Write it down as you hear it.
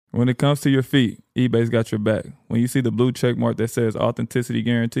When it comes to your feet, eBay's got your back. When you see the blue check mark that says authenticity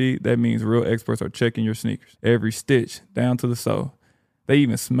guaranteed, that means real experts are checking your sneakers. Every stitch, down to the sole. They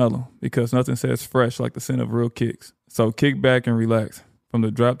even smell them because nothing says fresh like the scent of real kicks. So kick back and relax. From the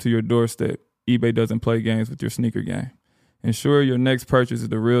drop to your doorstep, eBay doesn't play games with your sneaker game. Ensure your next purchase is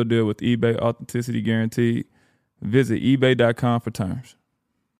the real deal with eBay Authenticity Guaranteed. Visit ebay.com for terms.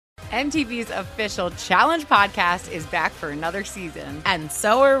 MTV's official Challenge podcast is back for another season. And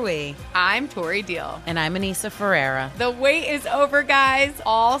so are we. I'm Tori Deal. And I'm Anissa Ferreira. The wait is over, guys.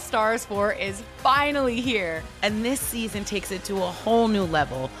 All Stars 4 is finally here. And this season takes it to a whole new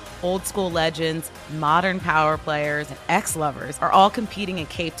level. Old school legends, modern power players, and ex-lovers are all competing in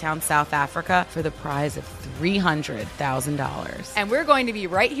Cape Town, South Africa for the prize of $300,000. And we're going to be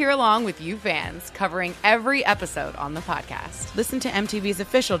right here along with you fans, covering every episode on the podcast. Listen to MTV's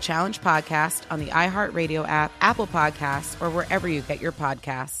official Challenge podcast on the iHeartRadio app, Apple Podcasts, or wherever you get your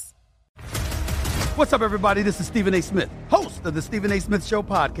podcasts. What's up, everybody? This is Stephen A. Smith, host of the Stephen A. Smith Show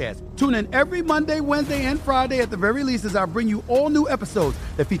podcast. Tune in every Monday, Wednesday, and Friday at the very least as I bring you all new episodes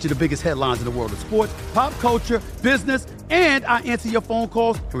that feature the biggest headlines in the world of sports, pop culture, business, and I answer your phone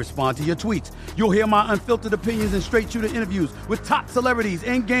calls and respond to your tweets. You'll hear my unfiltered opinions and straight-shooter interviews with top celebrities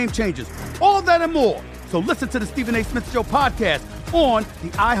and game changers. All that and more. So listen to the Stephen A. Smith Show podcast on the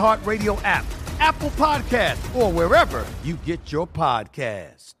iHeartRadio app, Apple Podcasts, or wherever you get your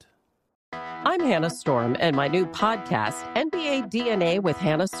podcast. I'm Hannah Storm, and my new podcast, NBA DNA with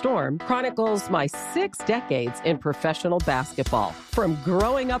Hannah Storm, chronicles my 6 decades in professional basketball. From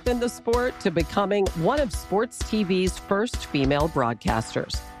growing up in the sport to becoming one of sports TV's first female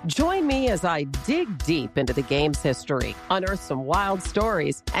broadcasters. Join me as I dig deep into the game's history, unearth some wild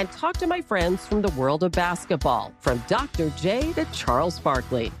stories, and talk to my friends from the world of basketball, from Dr. J to Charles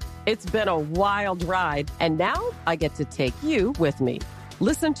Barkley. It's been a wild ride, and now I get to take you with me.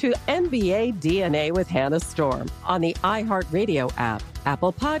 Listen to NBA DNA with Hannah Storm on the iHeartRadio app,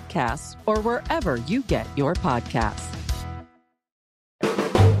 Apple Podcasts, or wherever you get your podcasts.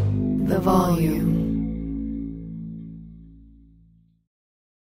 The Volume.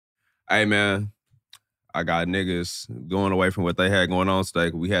 Hey, man, I got niggas going away from what they had going on today.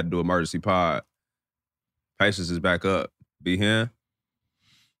 We had to do emergency pod. Patience is back up. Be here.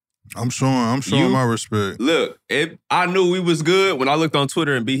 I'm showing my respect. Look, I knew we was good when I looked on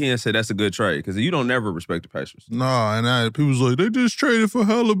Twitter and B and said that's a good trade because you don't never respect the Pacers. Nah, and people was like, they just traded for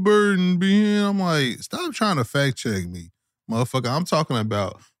Halliburton. I'm like, stop trying to fact check me, motherfucker. I'm talking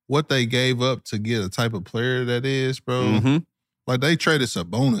about what they gave up to get a type of player that is, bro. Mm-hmm. Like they traded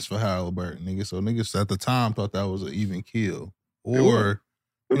Sabonis for Halliburton, nigga. So niggas at the time thought that was an even kill. Or,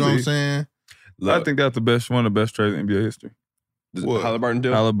 you know what I'm saying? Look, I think that's one of the best trades in NBA history. What? Halliburton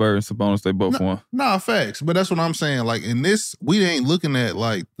deal? Halliburton, Sabonis, they both won. Nah, facts. But that's what I'm saying. Like, in this, we ain't looking at,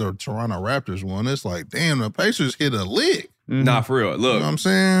 like, the Toronto Raptors one. It's like, damn, the Pacers hit a lick. Mm-hmm. Nah, for real. Look, you know what I'm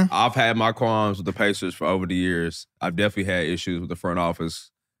saying? I've had my qualms with the Pacers for over the years. I've definitely had issues with the front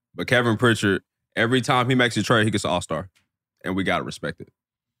office. But Kevin Pritchard, every time he makes a trade, he gets an all-star. And we got to respect it.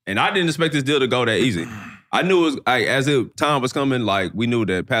 And I didn't expect this deal to go that easy. I knew it was, as time was coming, like, we knew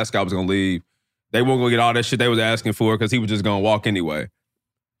that Pascal was going to leave. They weren't going to get all that shit they was asking for because he was just going to walk anyway.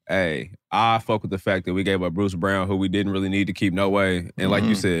 Hey, I fuck with the fact that we gave up Bruce Brown, who we didn't really need to keep no way. And like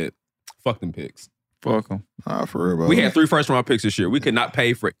you said, fuck them picks. Fuck them. Nah, for real, bro. We had 3 first-round picks this year. We could not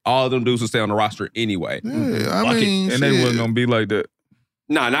pay for all of them dudes to stay on the roster anyway. Yeah, I mean, and they wasn't going to be like that.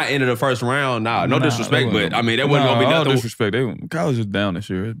 Nah, not into the first round. Nah, no disrespect, but I mean, that wasn't going to be nothing. No disrespect. College is down this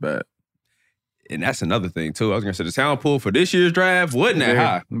year. It's bad. And that's another thing, too. I was going to say the talent pool for this year's draft wasn't that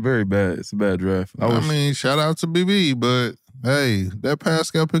high. Very bad. It's a bad draft. I mean, shout out to BB, but hey, that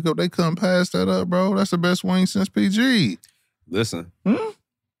Pascal pickup, they couldn't pass that up, bro. That's the best wing since PG. Listen.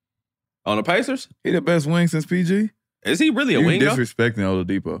 On the Pacers? He the best wing since PG? Is he really a wing, though? Disrespecting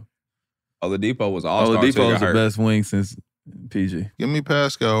Oladipo. Oladipo was all-star. Oladipo is the best wing since PG. Give me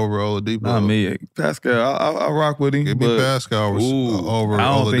Pascal over Oladipo. Not me. Pascal, I rock with him. Give me Pascal over Oladipo. I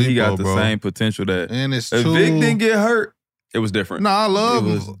don't think he got the bro. same potential that. And it's if Vic didn't get hurt, it was different. Nah, I love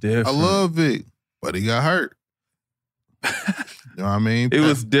him. It was different. I love Vic, but he got hurt. You know what I mean? It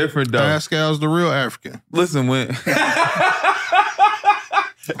was different, though. Pascal's the real African. Listen, when...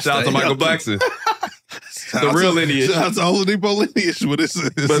 Shout out to Michael Blackson. The real lineage. Shout out to Oladipo lineage.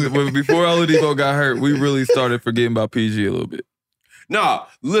 But before Oladipo got hurt, we really started forgetting about PG a little bit. Nah,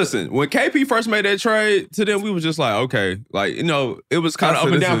 listen, when KP first made that trade to them, we was just like, okay. Like, you know, it was kind of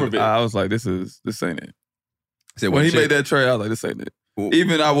up and down for a bit. I was like, this ain't it. When he made that trade, I was like, this ain't it. Ooh.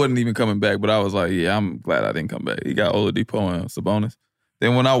 Even I wasn't even coming back, but I was like, yeah, I'm glad I didn't come back. He got Oladipo and Sabonis.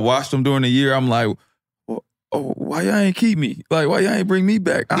 Then when I watched him during the year, I'm like, well, oh, why y'all ain't keep me? Like, why y'all ain't bring me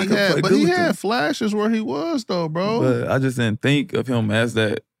back? I could play But he had flashes where he was, though, bro. But I just didn't think of him as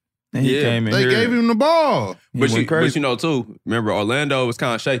that. And he came in They here. gave him the ball. But you know, too, remember, Orlando was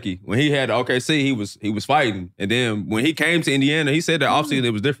kind of shaky. When he had OKC, he was fighting. And then when he came to Indiana, he said that offseason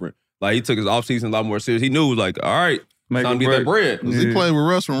it was different. Like, he took his offseason a lot more serious. He knew, like, all right, time to get that bread. He played with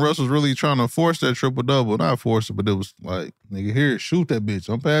Russ when Russ was really trying to force that triple-double. Not force it, but it was like, nigga, here, shoot that bitch.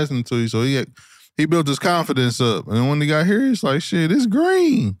 I'm passing it to you. So he built his confidence up. And when he got here, it's like, shit, it's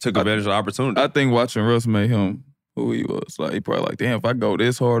green. Took advantage of the opportunity. I think watching Russ made him who he was. Like, he probably like, damn, if I go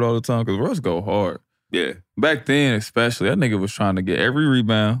this hard all the time, because Russ go hard. Yeah. Back then, especially, that nigga was trying to get every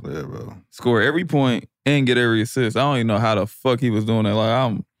rebound, score every point, and get every assist. I don't even know how the fuck he was doing that.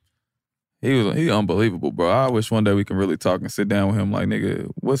 Like, he unbelievable, bro. I wish one day we can really talk and sit down with him. Like, nigga,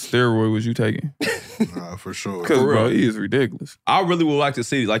 what steroid was you taking? Nah, for sure. Because, bro, he is ridiculous. I really would like to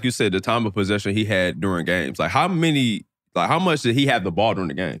see, like you said, the time of possession he had during games. Like, how much did he have the ball during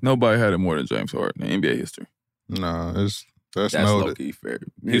the game? Nobody had it more than James Harden in NBA history. Nah, that's low key fair.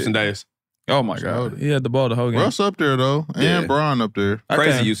 Houston Days. Oh my God, he had the ball the whole game. Russ up there though, and Bron up there.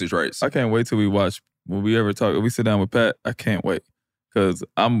 Crazy usage rates. I can't wait till we watch. When we ever talk, if we sit down with Pat, I can't wait because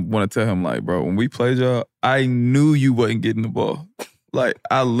I'm want to tell him like, bro, when we played y'all, I knew you wasn't getting the ball. Like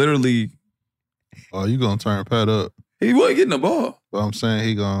I literally. Oh, you gonna turn Pat up? He wasn't getting the ball. But I'm saying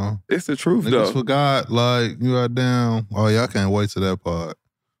he gonna. It's the truth Niggas though. forgot like you are down. Oh yeah, I can't wait to that part.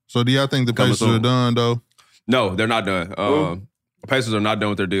 So do y'all think the Pacers are done though? No, they're not done. The Pacers are not done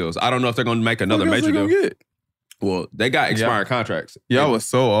with their deals. I don't know if they're going to make another major deal. Well, they got expiring contracts. Y'all was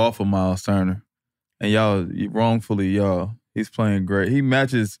so off of Miles Turner. And y'all, he's playing great. He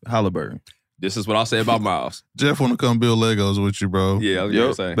matches Halliburton. This is what I'll say about Miles. Jeff want to come build Legos with you, bro. Yeah, you know what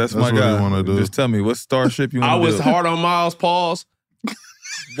I'm saying. That's my guy. What do. Just tell me, what starship you want to build? I was hard on Miles, pause.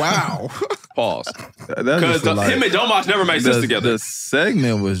 Wow. Pause. Because him and Domas never made sense together. The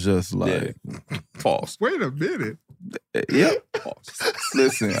segment was just like... Pause. Wait a minute. Yep. Pause.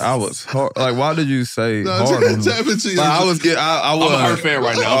 Listen, I was hard. Like, why did you say hard on him? I was getting... I'm a Hurt fan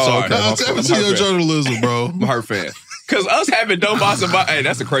right now. I'm sorry. Nah, tap into your journalism, bro. I'm a Hurt fan. Because us having Domas and hey,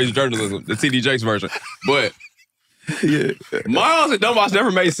 that's a crazy journalism, the TD Jakes version. But... Yeah. Miles and Domas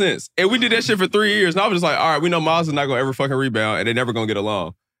never made sense. And we did that shit for 3 years. And I was just like, all right, we know Miles is not going to ever fucking rebound and they're never going to get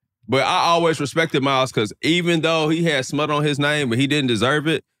along. But I always respected Miles because even though he had smut on his name, but he didn't deserve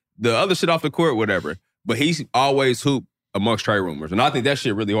it, the other shit off the court, whatever. But he's always hooped amongst trade rumors. And I think that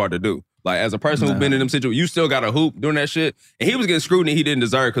shit really hard to do. Like, as a person who's been in them situations, you still got to hoop doing that shit. And he was getting scrutiny he didn't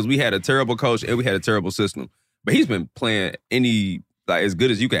deserve because we had a terrible coach and we had a terrible system. But he's been playing as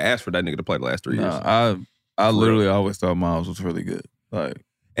good as you can ask for that nigga to play the last 3 years. I literally always thought Miles was really good. Like,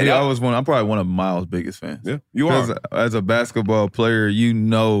 and I'm probably one of Miles' biggest fans. Yeah, you are. As a basketball player, you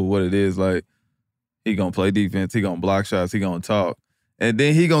know what it is. Like, he gonna play defense, he gonna block shots, he gonna talk, and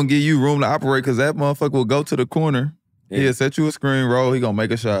then he gonna give you room to operate because that motherfucker will go to the corner. Yeah. He'll set you a screen roll, he gonna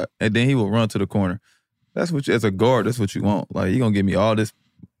make a shot, and then he will run to the corner. That's what as a guard, that's what you want. Like, you gonna give me all this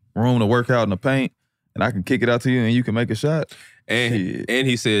room to work out in the paint, and I can kick it out to you, and you can make a shot. And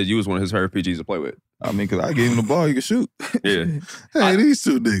he said you was one of his favorite PGs to play with. I mean, because I gave him the ball, he could shoot. Yeah. Hey, these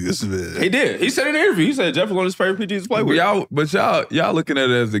two niggas, man. He did. He said in the interview, he said Jeff was one of his favorite PGs to play with. Y'all looking at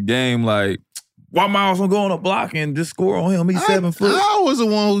it as a game like, why Miles gonna go on a block and just score on him? He's 7 foot. I was the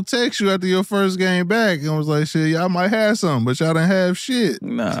one who texted you after your first game back and was like, shit, y'all might have something, but y'all didn't have shit.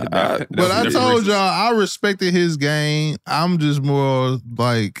 Nah. But I told y'all, I respected his game. I'm just more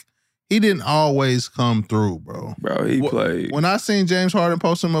like, he didn't always come through, bro. Bro, he played. When I seen James Harden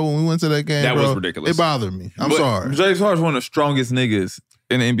post him up when we went to that game, that was ridiculous. It bothered me. I'm sorry. James Harden's one of the strongest niggas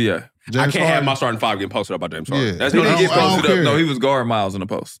in the NBA. I can't have my starting five getting posted up by James Harden. Yeah. That's he didn't get posted up. No, he was guarding Miles in the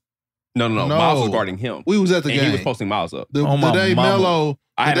post. No. Miles was guarding him. We was at the game. He was posting Miles up. The day Melo,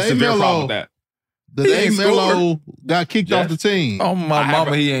 I had a severe problem with that. The day Melo got kicked off the team. Oh, my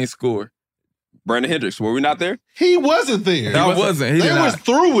mama, he ain't scored. Brandon Hendricks, were we not there? He wasn't there. I wasn't. They was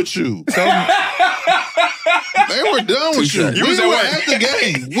through with you. They were done with you. We were at the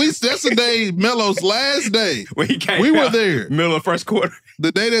game. That's the day, Melo's last day. When he came we were there. Middle of first quarter.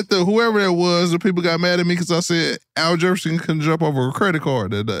 The day that whoever that was, the people got mad at me because I said Al Jefferson couldn't jump over a credit card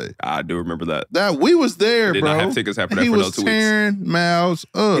that day. I do remember that. That we was there, did bro. Did not have tickets after that he for was those 2 tearing weeks. Miles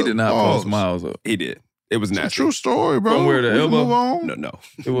up. He did not post Miles up. He did. It was nasty. It's a true story, bro. From where the elbow? Move on. No.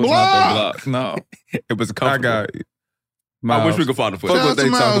 It was not the block. No. It was comfortable. I wish we could find the footage. Fuck what they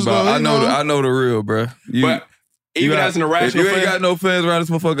talk about. I know the real, bro. But even as an irrational fan. If you ain't got no fans around this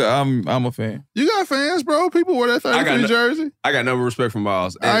motherfucker, I'm a fan. You got fans, bro. People wear that 33 jersey. I got no respect for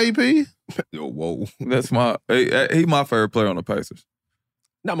Miles. IEP? Whoa. That's he my favorite player on the Pacers.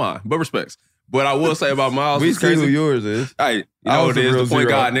 Not mine, but respects. But I will say about Miles, We it's see who crazy. yours is. Hey, you know what it is, the point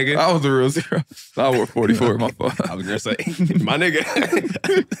guard, nigga. I was the real zero. I wore 44, my fault. I was gonna say, my nigga.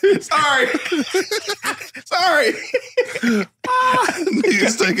 Sorry.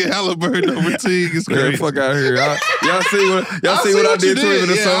 Niggas taking Halliburton over Teague. It's Get the crazy. fuck out of here. Y'all see what I did to him in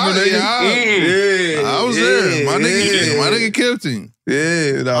the summer, nigga? I was there. My nigga killed him.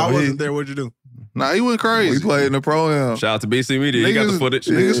 Yeah, no, I wasn't there. What'd you do? Nah, he went crazy. We played in the pro-am. Shout out to BC Media. You got the footage.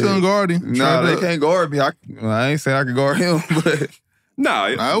 Niggas couldn't guard him. Nah, Straight they up. can't guard me. I ain't saying I can guard him, but Nah,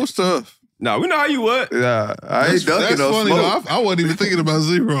 Nah, it was tough. nah, we know how you would. yeah, I ain't dunking That's no funny, smoke. though. I wasn't even thinking about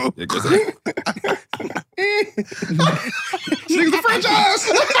zero. Yeah, 'cause Niggas the franchise.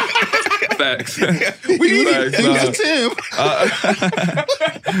 Facts. We need Facts, him. nah. He just Tim.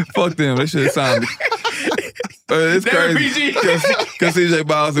 Fuck them. They should have signed me. It's They're crazy. PG. Because CJ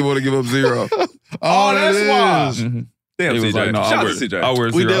Miles didn't want to give up zero. Oh, that's why. Mhm. Damn, He was CJ. like, no, Shout I'll out wear, to CJ. I'll wear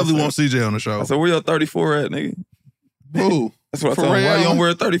We zero. definitely want CJ on the show. So where your 34 at, nigga? Who? That's what I For told him. Ray Why you Allen? don't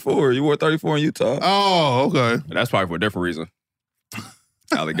wear 34? You wore 34 in Utah. Oh, okay. That's probably for a different reason.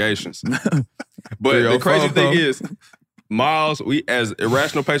 Allegations. But 305, the crazy thing bro. is, Miles, we as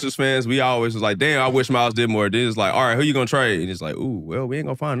irrational Pacers fans, we always was like, damn, I wish Miles did more. Then it's like, all right, who you gonna trade? And it's like, ooh, well, we ain't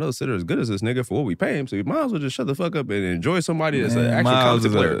gonna find another sitter as good as this nigga for what we pay him. So you might as well just shut the fuck up and enjoy somebody that's an actual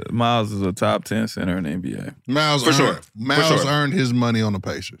competent player. Miles is a top 10 center in the NBA. Miles For earned, sure. Miles For sure. earned his money on the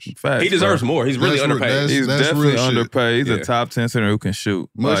Pacers. Facts, He deserves bro. more. He's really That's what- underpaid. He's That's definitely real shit. underpaid. He's Yeah. a top 10 center who can shoot.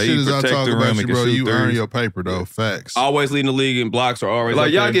 Much Like, shit he as I protect talk the about rim you, and can bro, shoot you earn threes. your paper, though. Facts. Always leading the league in blocks or always Like,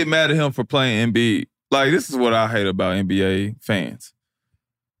 up y'all there. get mad at him for playing Embiid. Like, this is what I hate about NBA fans.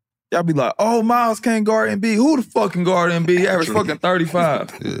 Y'all be like, oh, Miles can't guard Embiid. Who the fuck can guard Embiid? He average fucking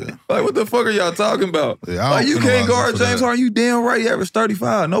 35. Yeah. Like, what the fuck are y'all talking about? Yeah, I Like, don't you penalize can't him guard for James that. Harden. You damn right. He average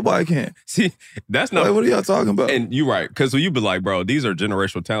 35. Nobody can. See, that's not. Like, what are y'all talking about? And you right, because you be like, bro, these are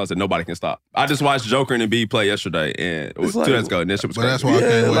generational talents that nobody can stop. I just watched Joker and Embiid play yesterday, and It's 2 like- days ago, and that shit was But crazy. that's why I can't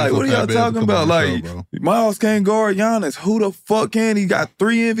yeah, wait like, for what are y'all Pat Bev to talking come about? on the Like, show, bro. Miles can't guard Giannis. Who the fuck can? He got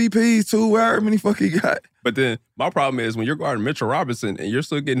 3 MVPs, 2, however many fuck he got. But then my problem is when you're guarding Mitchell Robinson and you're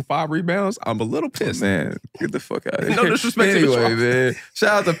still getting 5 rebounds, I'm a little pissed. Man, get the fuck out of here. No disrespect to Mitchell Anyway, man. Shout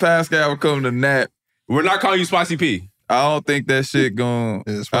out to Pascal for coming to Nap. We're not calling you Spicy P. I don't think that shit going.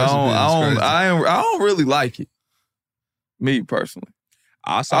 Yeah, I Spicy don't. P is I don't. crazy. I don't really like it. Me personally,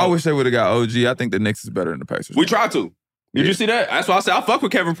 I wish they would have got OG. I think the Knicks is better than the Pacers. we tried to. Did you see that? That's why I said I fuck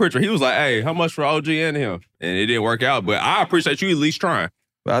with Kevin Pritchard. He was like, hey, how much for OG and him? And it didn't work out, but I appreciate you at least trying.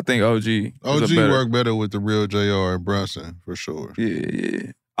 But I think OG. is OG a better. worked better with the real JR and Brunson, for sure.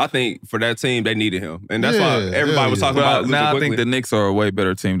 Yeah. I think for that team, they needed him. And that's why Yeah, everybody was yeah. talking about But now I losing think the quickly. Knicks are a way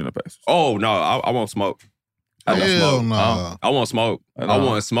better team than the Pacers. Oh, no, I won't smoke. I won't Hell smoke. nah. I want smoke. I I know.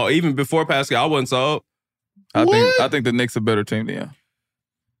 want smoke. Even before Pascal, I wasn't sold. I think the Knicks are a better team than y'all.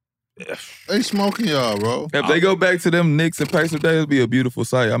 They smoking y'all, bro. If they go back to them Knicks and Pacers days, it'll be a beautiful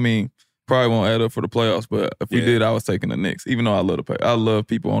sight. I mean, probably won't add up for the playoffs, but if we Yeah. did, I was taking the Knicks. Even though I love the Pacers, I love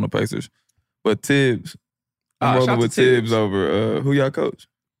people on the Pacers. But Tibbs, I'm shout rolling out with to Tibbs Tibbs. over who y'all coach?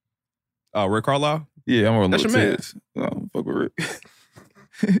 Rick Carlisle? Yeah, I'm rolling That's with your man. Tibbs. No, fuck with Rick.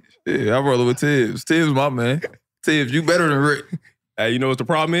 Yeah, I'm rolling with Tibbs. Tibbs, my man. Tibbs, you better than Rick. Hey, you know what the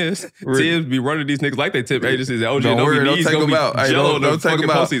problem is? Rick. Tibbs be running these niggas like they tip agencies. OG Don't worry, don't needs take gonna them be out. Hey, jello don't take fucking them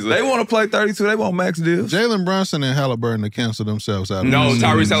out. postseason. They want to play 32. They want max deals. Jalen Brunson and Halliburton to cancel themselves out. of No, this Tyrese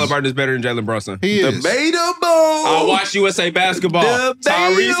series. Halliburton is better than Jalen Brunson. He is. Debatable. I watch USA basketball.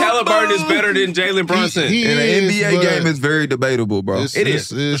 Tyrese Halliburton is better than Jalen Brunson. He In an is, NBA but game, it's very debatable, bro. it's- It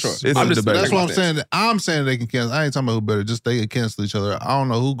is, it's- it's- for sure. It's I'm a just debate. That's what I'm making saying. I'm saying they can cancel. I ain't talking about who better. Just they can cancel each other. I don't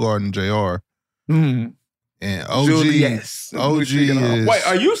know who guarding JR. Mm. And OG. Julius. OG is. Wait,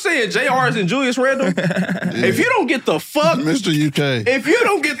 are you saying JR is and Julius Randle? If you don't get the fuck, Mr. UK. if you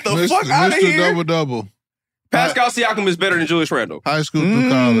don't get the fuck out of Mr. here, Double Double. Pascal Siakam is better than Julius Randle. High school through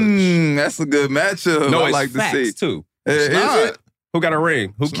college. That's a good matchup. No, I it's like facts to see. too. Is Not. it? Who got a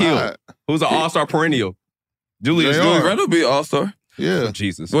ring? Who It's killed? not. Who's an all-star perennial? Julius JR. Julius Randle be All-Star. Yeah.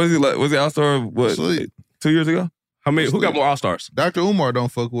 Jesus. Was he like? Was he All-Star? What? Sleep. 2 years ago? How many? Who got more all-stars? Dr. Umar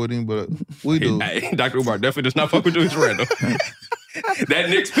don't fuck with him, but we do. Hey, Dr. Umar definitely does not fuck with Julius Randle. That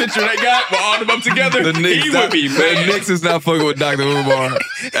Knicks picture they got with all of them together, The Knicks, he would be the mad. Knicks is not fucking with Dr. Umar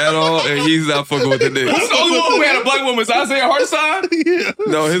at all, and he's not fucking with the Who's Knicks. the only one who had a black woman? Is Isaiah Hartenstein?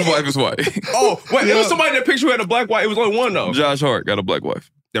 No, his wife is white. Oh, wait, it was somebody in that picture who had a black wife. It was only one though. Josh Hart got a black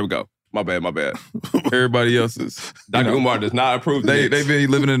wife. There we go. My bad. Everybody else is. Dr. Umar does not approve. They Knicks. been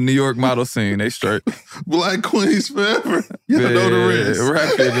living in the New York model scene. They straight. Black Queens forever. You know the rest.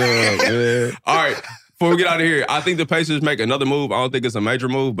 Wrap it up, man. All right. Before we get out of here, I think the Pacers make another move. I don't think it's a major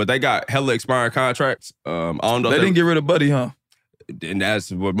move, but they got hella expiring contracts. I don't know. They if didn't get rid of Buddy, huh? and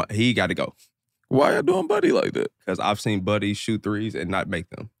that's what he got to go. Why y'all doing Buddy like that? Because I've seen Buddy shoot threes and not make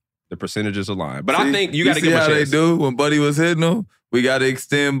them. The percentages align. But I think you got to see give him a how chance. they do when Buddy was hitting them? We got to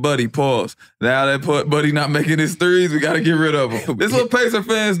extend Buddy. Pause. Now that Buddy not making his threes, we got to get rid of him. This is what Pacer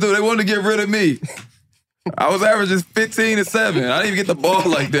fans do. They want to get rid of me. I was averaging 15 and 7. I didn't even get the ball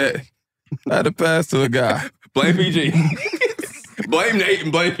like that. I had to pass to a guy. Blame PG. Blame Nate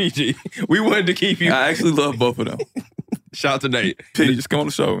and blame PG. We wanted to keep you. I actually love both of them. Shout out to Nate. P, just come on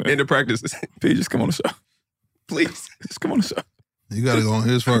the show, man. In the practices. P, just come on the show. Please. Just come on the show. You got to go on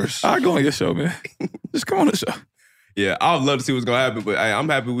his first. I'll go on your show, man. Just come on the show. Yeah, I would love to see what's going to happen, but hey, I'm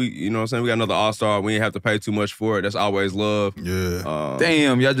happy you know what I'm saying? We got another All-Star. We ain't have to pay too much for it. That's always love. Yeah.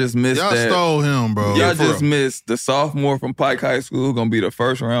 Damn, y'all just missed Y'all that. stole him, bro. Y'all just missed the sophomore from Pike High School going to be the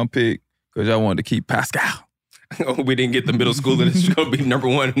first round pick because y'all wanted to keep Pascal. We didn't get the middle schooler that's going to be number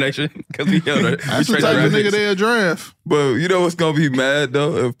one in the nation because we held it. That's the type of nigga they'll draft. But you know what's going to be mad,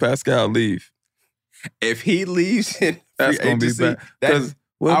 though, if Pascal leave? If he leaves, that's going to be bad. Because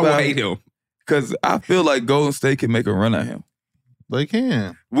I would hate him. Because I feel like Golden State can make a run at him. They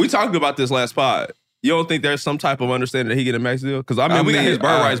can. We talked about this last pod. You don't think there's some type of understanding that he get a max deal? Because I mean, we got his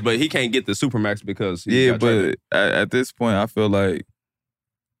bird rights, but he can't get the super max because but at this point, I feel like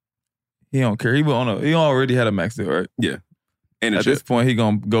he don't care. He already had a max deal, right? Yeah. And at this point, he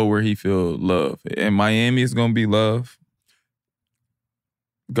gonna go where he feel love. And Miami is gonna be love.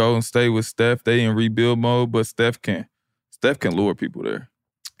 Golden State with Steph, they in rebuild mode, but Steph can lure people there.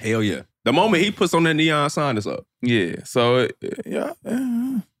 Hell yeah. The moment he puts on that neon sign, it's up. Yeah. So, yeah.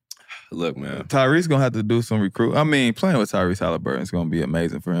 Look, man. Tyrese going to have to do some recruit. I mean, playing with Tyrese Halliburton is going to be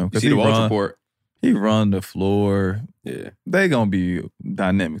amazing for him. You see the Walsh report? He run the floor. Yeah. They going to be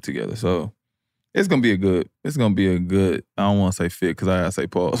dynamic together. So, it's going to be a good, I don't want to say fit because I got to say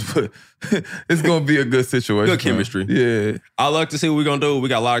pause, but it's going to be a good situation. Good chemistry. Yeah. I like to see what we're going to do. We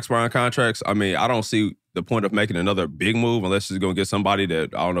got a lot of expiring contracts. I mean, I don't see the point of making another big move unless it's going to get somebody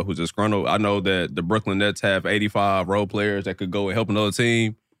that I don't know who's disgruntled. I know that the Brooklyn Nets have 85 role players that could go and help another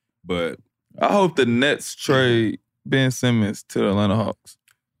team, but I hope the Nets trade Ben Simmons to the Atlanta Hawks.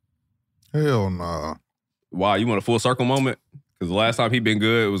 Hell nah. Why? You want a full circle moment? Because the last time he been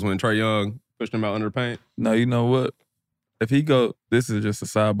good was when Trae Young pushed him out under the paint. No, you know what? If he go, this is just a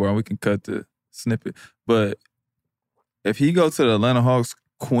sidebar and we can cut the snippet, but if he go to the Atlanta Hawks,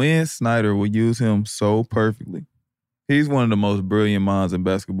 Quinn Snyder will use him so perfectly. He's one of the most brilliant minds in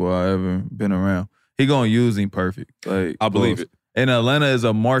basketball I ever been around. He gonna use him perfect. Like I believe it. And Atlanta is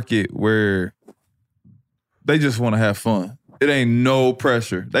a market where they just want to have fun. It ain't no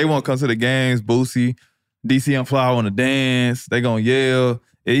pressure. They want to come to the games, Boosie, DC and Fly want to dance. They gonna yell.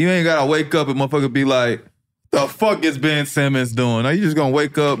 And you ain't gotta wake up and motherfucker be like, the fuck is Ben Simmons doing? Are you just gonna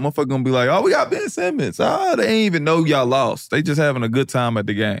wake up, motherfucker gonna be like, oh, we got Ben Simmons. Oh, they ain't even know y'all lost. They just having a good time at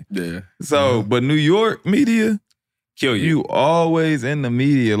the game. Yeah. So, but New York media, kill you. You always in the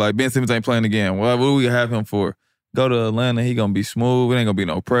media. Like, Ben Simmons ain't playing again. What do we have him for? Go to Atlanta, he gonna be smooth. It ain't gonna be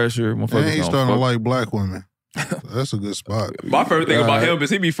no pressure. And he's starting to like black women. That's a good spot. My favorite thing about him is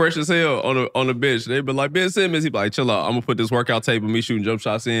he be fresh as hell on the bench. They be like, Ben Simmons, he be like, chill out. I'm gonna put this workout tape of me shooting jump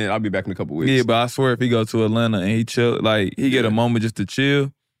shots in. I'll be back in a couple weeks. Yeah, but I swear if he go to Atlanta and he chill, like he get a moment just to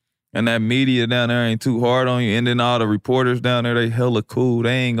chill, and that media down there ain't too hard on you, and then all the reporters down there, they hella cool.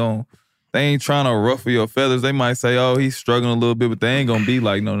 They ain't trying to ruffle your feathers. They might say, oh, he's struggling a little bit, but they ain't gonna be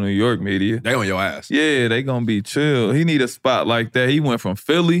like no New York media. They on your ass. Yeah, they gonna be chill. He need a spot like that. He went from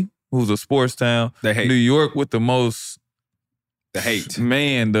Philly, who's a sports town, they hate. New York with the most the hate.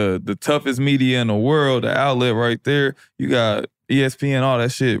 Man, the toughest media in the world, the outlet right there. You got ESPN, all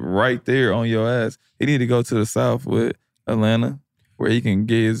that shit right there on your ass. He need to go to the South with Atlanta, where he can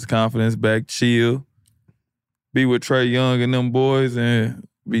get his confidence back, chill, be with Trae Young and them boys, and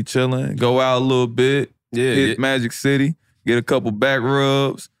be chilling. Go out a little bit, hit Magic City, get a couple back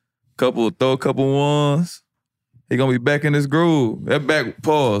rubs, throw a couple ones. He gonna be back in his groove. That back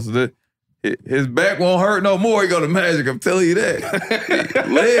pause. His back won't hurt no more. He go to Magic. I'm telling you that.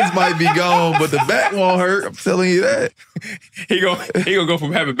 Legs might be gone, but the back won't hurt. I'm telling you that. He gonna go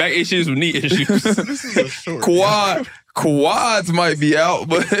from having back issues with knee issues. This is a short Quads might be out,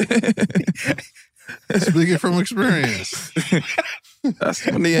 but speaking from experience. That's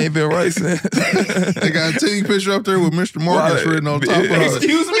when he ain't been right since. They got a Teague picture up there with Mr. Marcus written on top of it.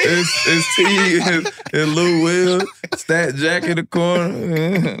 Excuse me? It's Teague and Lou Will, Stat Jack in the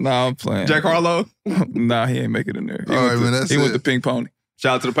corner. Nah, I'm playing. Jack Harlow? Nah, he ain't make it in there. All right, man, that's He it. went to Pink Pony.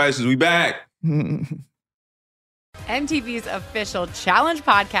 Shout out to the Pacers. We back. MTV's official Challenge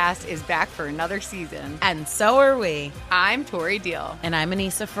podcast is back for another season. And so are we. I'm Tori Deal. And I'm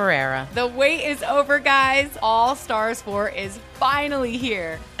Anissa Ferreira. The wait is over, guys. All Stars 4 is finally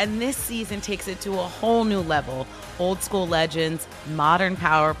here. And this season takes it to a whole new level. Old school legends, modern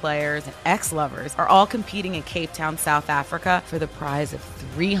power players, and ex-lovers are all competing in Cape Town, South Africa for the prize of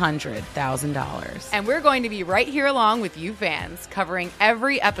 $300,000. And we're going to be right here along with you fans, covering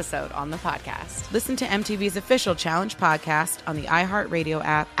every episode on the podcast. Listen to MTV's official Challenge podcast on the iHeartRadio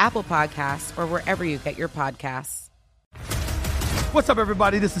app, Apple Podcasts, or wherever you get your podcasts. What's up,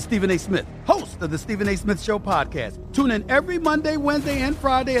 everybody? This is Stephen A. Smith, host of the Stephen A. Smith Show podcast. Tune in every Monday, Wednesday, and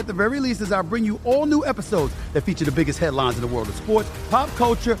Friday at the very least as I bring you all new episodes that feature the biggest headlines in the world of sports, pop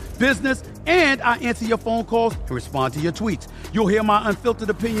culture, business, and I answer your phone calls and respond to your tweets. You'll hear my unfiltered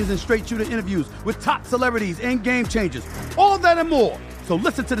opinions and straight-shooter interviews with top celebrities and game changers. All that and more. So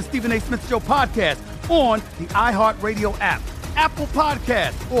listen to the Stephen A. Smith Show podcast on the iHeartRadio app, Apple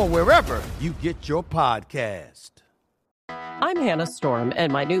Podcasts, or wherever you get your podcast. I'm Hannah Storm,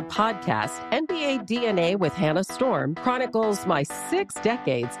 and my new podcast, NBA DNA with Hannah Storm, chronicles my 6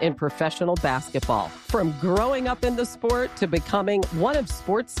 decades in professional basketball. From growing up in the sport to becoming one of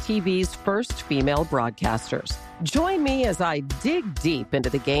sports TV's first female broadcasters. Join me as I dig deep into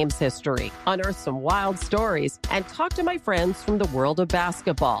the game's history, unearth some wild stories, and talk to my friends from the world of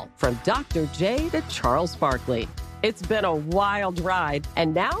basketball, from Dr. J to Charles Barkley. It's been a wild ride,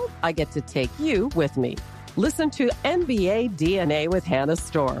 and now I get to take you with me. Listen to NBA DNA with Hannah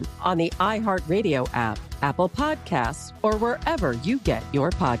Storm on the iHeartRadio app, Apple Podcasts, or wherever you get your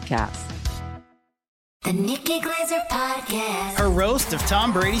podcasts. The Nikki Glaser Podcast. Her roast of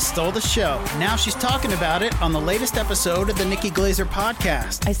Tom Brady stole the show. Now she's talking about it on the latest episode of the Nikki Glaser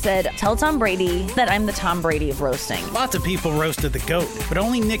Podcast. I said, tell Tom Brady that I'm the Tom Brady of roasting. Lots of people roasted the GOAT, but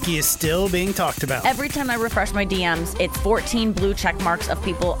only Nikki is still being talked about. Every time I refresh my DMs, it's 14 blue check marks of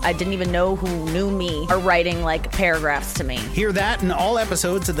people I didn't even know who knew me are writing like paragraphs to me. Hear that in all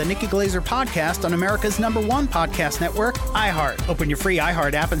episodes of the Nikki Glaser Podcast on America's #1 podcast network, iHeart. Open your free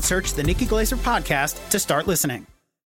iHeart app and search the Nikki Glaser Podcast to start listening.